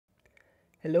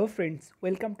Hello friends,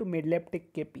 welcome to MedLab Tech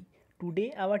KP.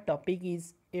 Today our topic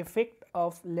is effect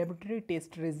of laboratory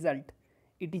test result.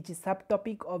 It is a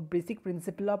subtopic of basic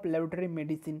principle of laboratory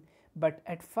medicine. But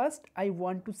at first I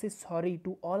want to say sorry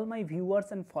to all my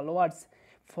viewers and followers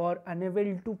for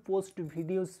unable to post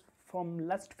videos from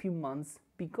last few months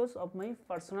because of my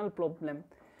personal problem.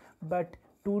 But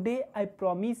today I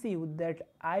promise you that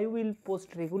I will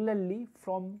post regularly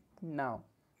from now.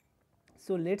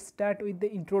 So let's start with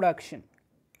the introduction.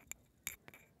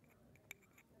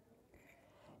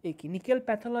 A clinical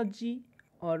pathology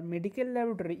or medical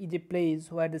laboratory is a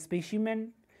place where the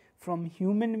specimen from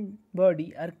human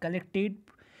body are collected,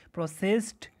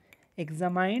 processed,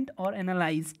 examined or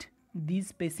analyzed. These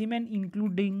specimens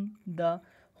including the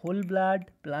whole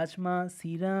blood, plasma,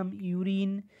 serum,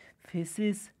 urine,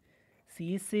 feces,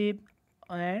 CSF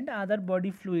and other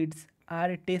body fluids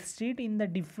are tested in the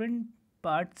different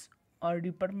parts or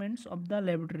departments of the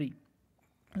laboratory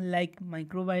like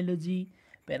microbiology,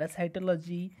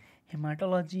 parasitology,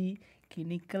 hematology,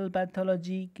 clinical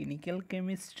pathology, clinical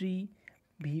chemistry,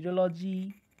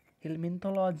 virology,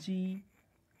 helminthology,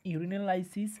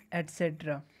 urinalysis,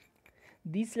 etc.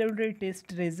 These laboratory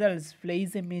test results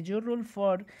plays a major role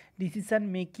for decision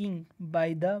making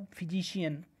by the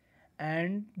physician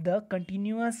and the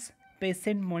continuous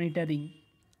patient monitoring.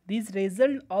 These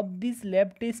results of these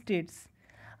lab tests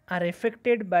are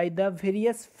affected by the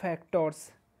various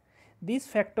factors. These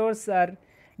factors are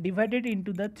divided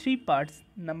into the three parts.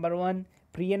 Number one,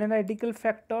 pre-analytical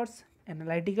factors,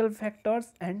 analytical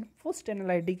factors and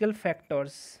post-analytical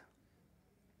factors.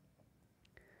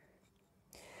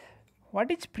 What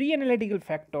is pre-analytical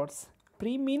factors?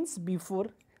 Pre means before,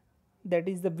 that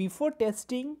is the before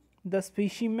testing the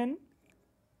specimen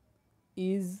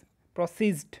is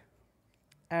processed,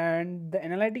 and the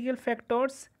analytical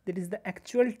factors, that is the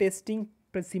actual testing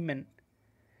specimen,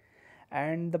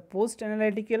 and the post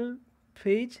analytical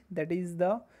phase, that is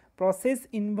the process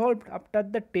involved after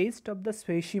the test of the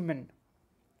specimen.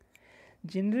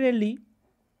 Generally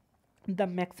the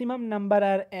maximum number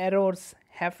of errors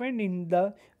happen in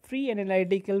the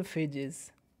pre-analytical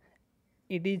phases.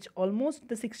 It is almost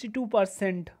the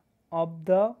 62% of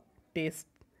the test,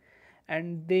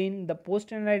 and then the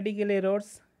post-analytical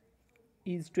errors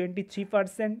is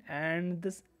 23% and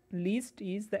the least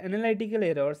is the analytical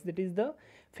errors, that is the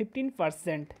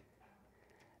 15%.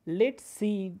 Let's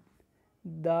see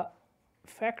the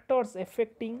factors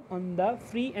affecting on the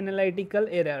pre-analytical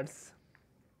errors.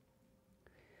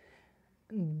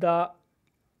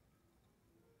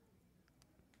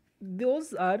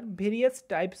 Those are various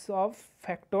types of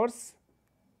factors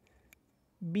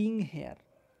being here.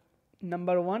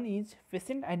 Number one is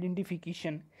patient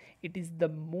identification. It is the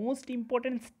most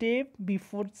important step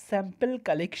before sample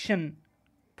collection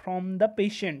from the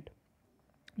patient.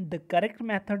 The correct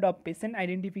method of patient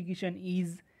identification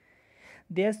is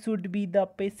there should be the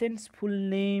patient's full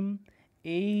name,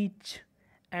 age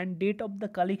and date of the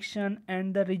collection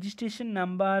and the registration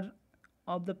number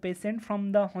of the patient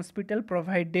from the hospital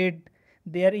provided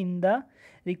there in the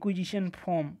requisition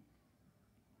form.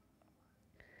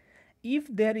 If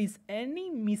there is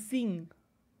any missing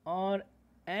or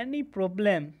any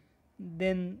problem,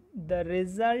 then the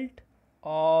result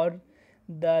or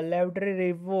the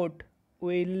laboratory report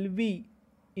will be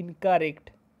incorrect.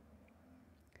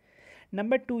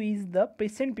 Number two is the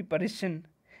patient preparation.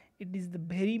 It is the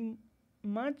very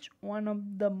much one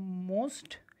of the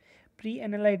most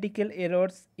pre-analytical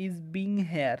errors is being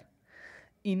here.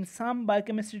 In some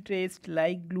biochemistry tests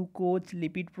like glucose,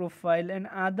 lipid profile and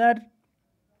other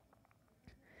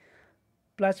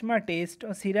plasma test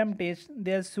or serum test,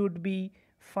 there should be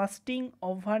fasting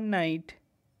overnight,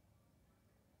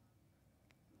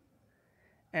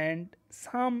 and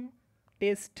some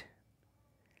test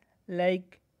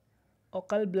like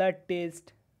occult blood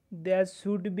test, there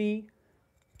should be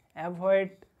avoid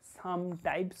some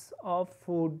types of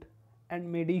food and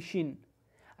medicine.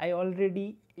 I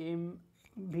already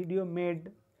video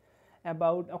made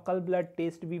about occult blood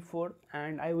test before,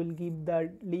 and I will give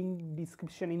the link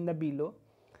description in the below.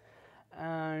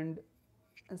 And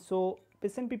so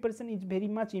patient preparation is very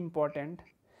much important.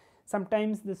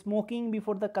 Sometimes the smoking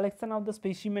before the collection of the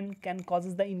specimen can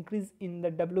causes the increase in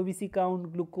the WBC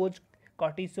count, glucose,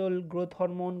 cortisol, growth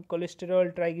hormone,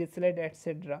 cholesterol, triglyceride,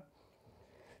 etc.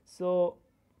 So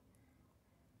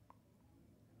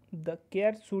the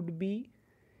care should be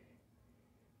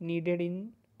needed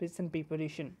in patient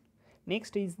preparation.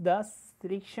 Next is the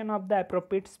selection of the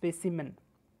appropriate specimen.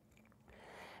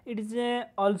 It is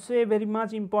also a very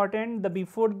much important, the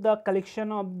before the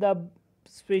collection of the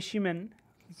specimen,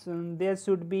 so there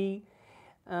should be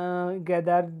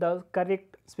gather the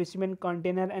correct specimen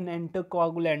container and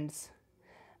anticoagulants,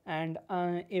 and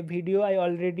a video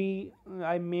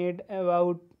I made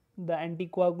about the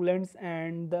anticoagulants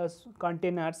and the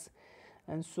containers,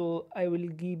 and so I will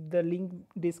give the link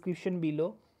description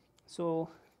below. So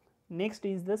next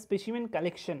is the specimen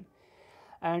collection,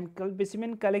 and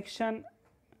specimen collection,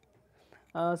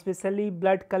 especially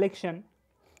blood collection,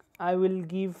 I will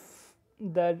give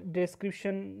the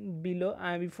description below.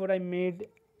 Before I made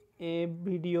a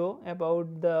video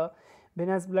about the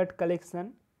venous blood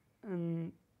collection,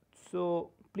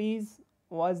 so please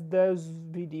watch this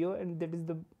video, and that is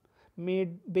the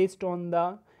made based on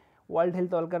the World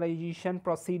Health Organization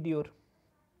procedure.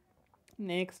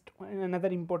 Next, another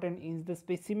important is the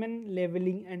specimen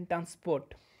labeling and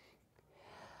transport.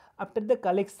 After the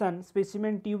collection,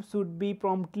 specimen tube should be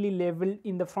promptly labeled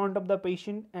in the front of the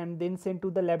patient and then sent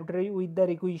to the laboratory with the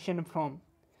requisition form.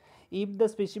 If the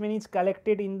specimen is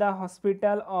collected in the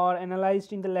hospital or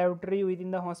analyzed in the laboratory within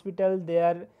the hospital,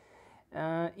 there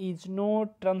is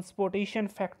no transportation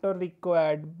factor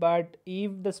required, but if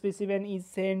the specimen is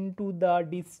sent to the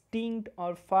distinct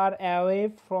or far away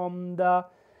from the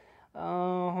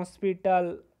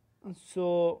hospital,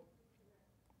 so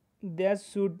there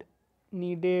should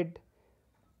needed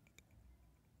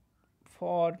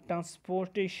for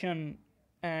transportation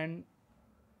and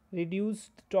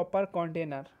reduced topper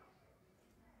container.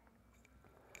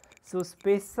 So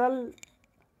special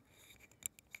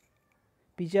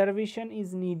preservation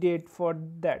is needed for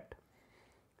that.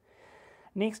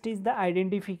 Next is the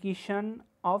identification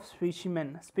of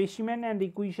specimen. Specimen and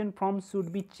requisition forms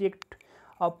should be checked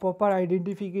of proper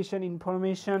identification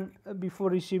information before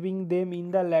receiving them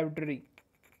in the laboratory.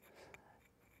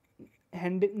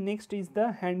 Next is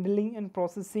the handling and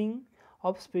processing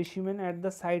of specimen at the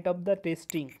site of the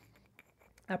testing.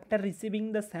 After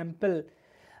receiving the sample,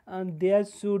 there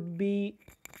should be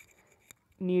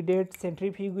needed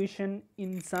centrifugation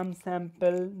in some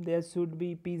sample. There should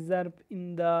be preserved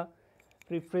in the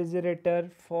refrigerator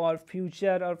for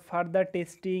future or further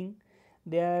testing.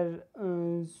 There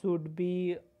should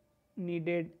be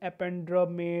needed append drop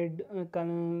made,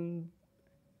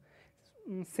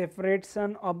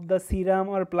 separation of the serum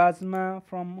or plasma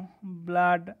from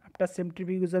blood after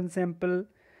centrifugation sample,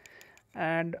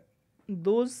 and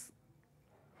those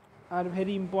are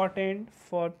very important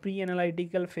for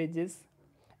pre-analytical phases.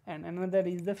 And another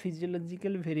is the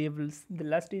physiological variables. The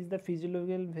last is the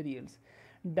physiological variables: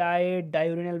 diet,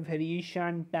 diurnal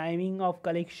variation, timing of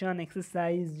collection,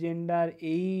 exercise, gender,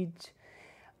 age,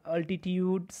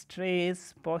 altitude,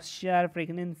 stress, posture,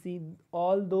 pregnancy.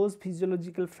 All those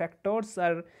physiological factors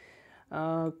are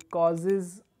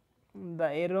causes the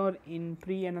error in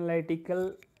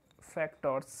pre-analytical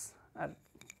factors,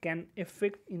 can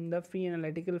affect in the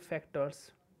pre-analytical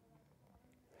factors.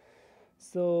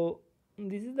 So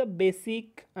this is the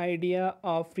basic idea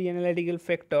of pre-analytical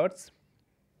factors.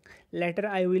 Later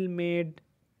I will made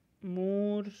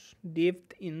more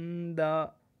depth in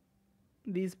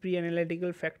these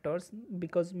pre-analytical factors,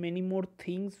 because many more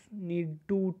things need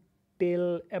to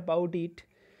tell about it,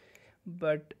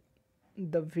 but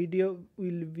the video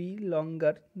will be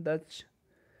longer, thus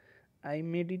I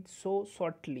made it so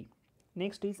shortly.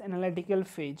 Next is analytical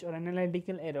phase or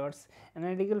analytical errors.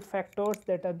 Analytical factors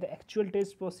that are the actual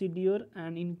test procedure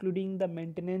and including the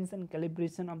maintenance and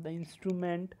calibration of the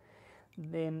instrument,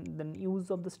 then the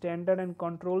use of the standard and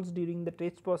controls during the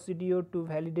test procedure to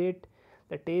validate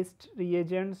the test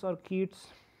reagents or kits,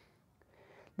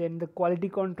 then the quality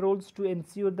controls to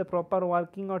ensure the proper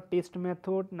working or test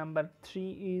method. Number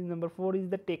 4 is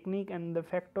the technique and the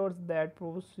factors that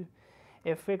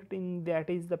affect in that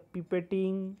is the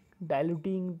pipetting,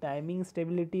 diluting, timing,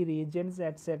 stability, reagents,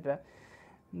 etc.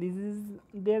 This is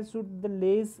there should the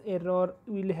less error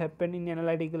will happen in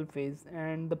analytical phase.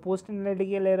 And the post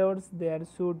analytical errors, there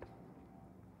should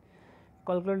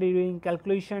during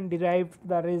calculation derived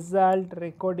the result,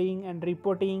 recording and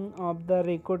reporting of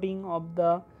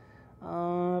the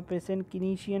patient,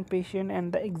 clinician, patient,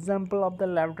 and the example of the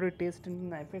laboratory test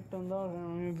and effect on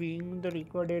the being the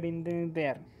recorded in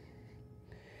there.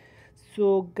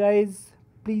 So guys,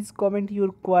 please comment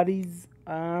your queries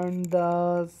and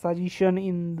the suggestion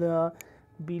in the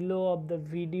below of the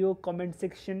video comment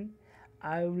section.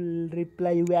 I will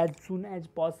reply you as soon as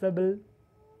possible.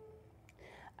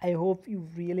 I hope you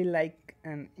really like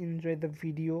and enjoy the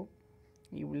video.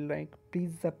 You will like,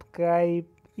 please subscribe.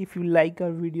 If you like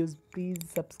our videos, please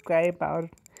subscribe our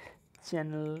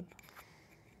channel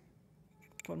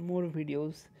for more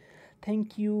videos.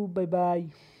 Thank you. Bye bye.